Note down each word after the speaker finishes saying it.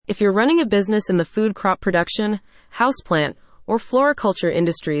If you're running a business in the food crop production, houseplant, or floriculture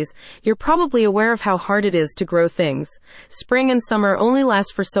industries, you're probably aware of how hard it is to grow things. Spring and summer only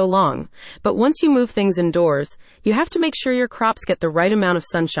last for so long, but once you move things indoors, you have to make sure your crops get the right amount of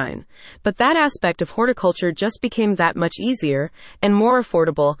sunshine. But that aspect of horticulture just became that much easier and more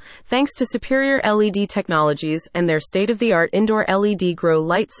affordable thanks to Superior LED Technologies and their state-of-the-art indoor LED grow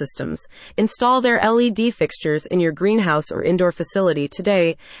light systems. Install their LED fixtures in your greenhouse or indoor facility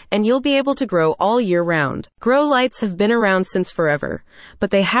today, and you'll be able to grow all year round. Grow lights have been around since forever,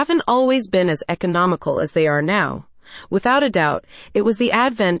 but they haven't always been as economical as they are now. Without a doubt, it was the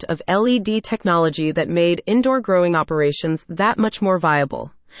advent of LED technology that made indoor growing operations that much more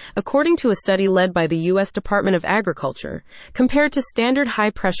viable. According to a study led by the U.S. Department of Agriculture, compared to standard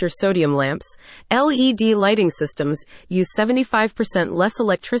high-pressure sodium lamps, LED lighting systems use 75% less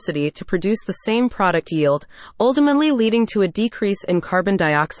electricity to produce the same product yield, ultimately leading to a decrease in carbon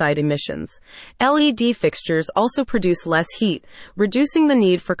dioxide emissions. LED fixtures also produce less heat, reducing the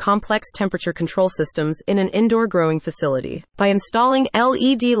need for complex temperature control systems in an indoor growing facility. By installing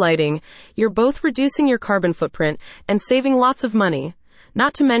LED lighting, you're both reducing your carbon footprint and saving lots of money.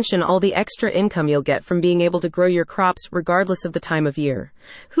 Not to mention all the extra income you'll get from being able to grow your crops regardless of the time of year.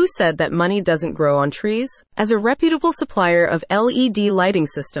 Who said that money doesn't grow on trees? As a reputable supplier of LED lighting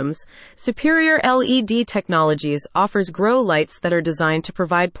systems, Superior LED Technologies offers grow lights that are designed to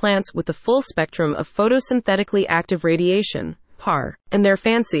provide plants with the full spectrum of photosynthetically active radiation, PAR. And they're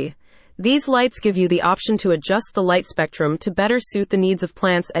fancy. These lights give you the option to adjust the light spectrum to better suit the needs of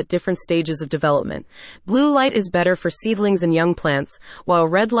plants at different stages of development. Blue light is better for seedlings and young plants, while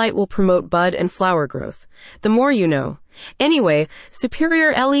red light will promote bud and flower growth. The more you know. Anyway,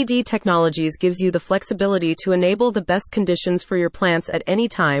 Superior LED Technologies gives you the flexibility to enable the best conditions for your plants at any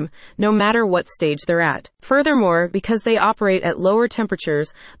time, no matter what stage they're at. Furthermore, because they operate at lower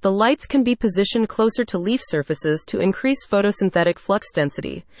temperatures, the lights can be positioned closer to leaf surfaces to increase photosynthetic flux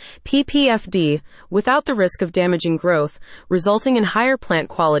density, PPFD, without the risk of damaging growth, resulting in higher plant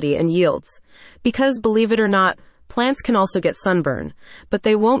quality and yields. Because, believe it or not, plants can also get sunburn, but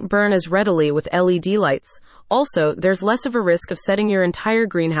they won't burn as readily with LED lights. Also, there's less of a risk of setting your entire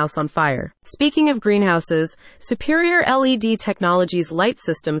greenhouse on fire. Speaking of greenhouses, Superior LED Technologies light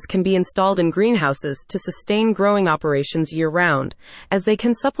systems can be installed in greenhouses to sustain growing operations year-round, as they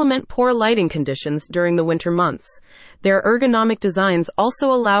can supplement poor lighting conditions during the winter months. Their ergonomic designs also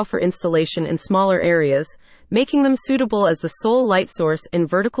allow for installation in smaller areas, making them suitable as the sole light source in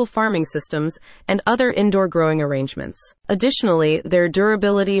vertical farming systems and other indoor growing arrangements. Additionally, their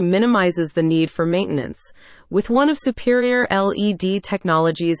durability minimizes the need for maintenance. With one of Superior LED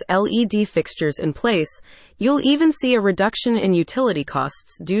Technologies' LED fixtures in place, you'll even see a reduction in utility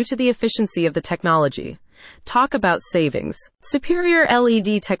costs due to the efficiency of the technology. Talk about savings. Superior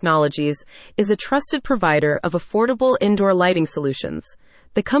LED Technologies is a trusted provider of affordable indoor lighting solutions.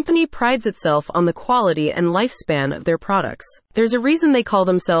 The company prides itself on the quality and lifespan of their products. There's a reason they call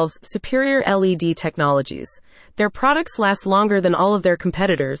themselves Superior LED Technologies. Their products last longer than all of their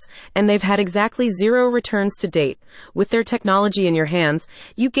competitors, and they've had exactly 0 returns to date. With their technology in your hands,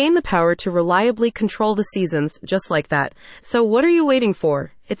 you gain the power to reliably control the seasons just like that. So what are you waiting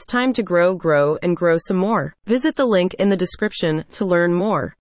for? It's time to grow, and grow some more. Visit the link in the description to learn more.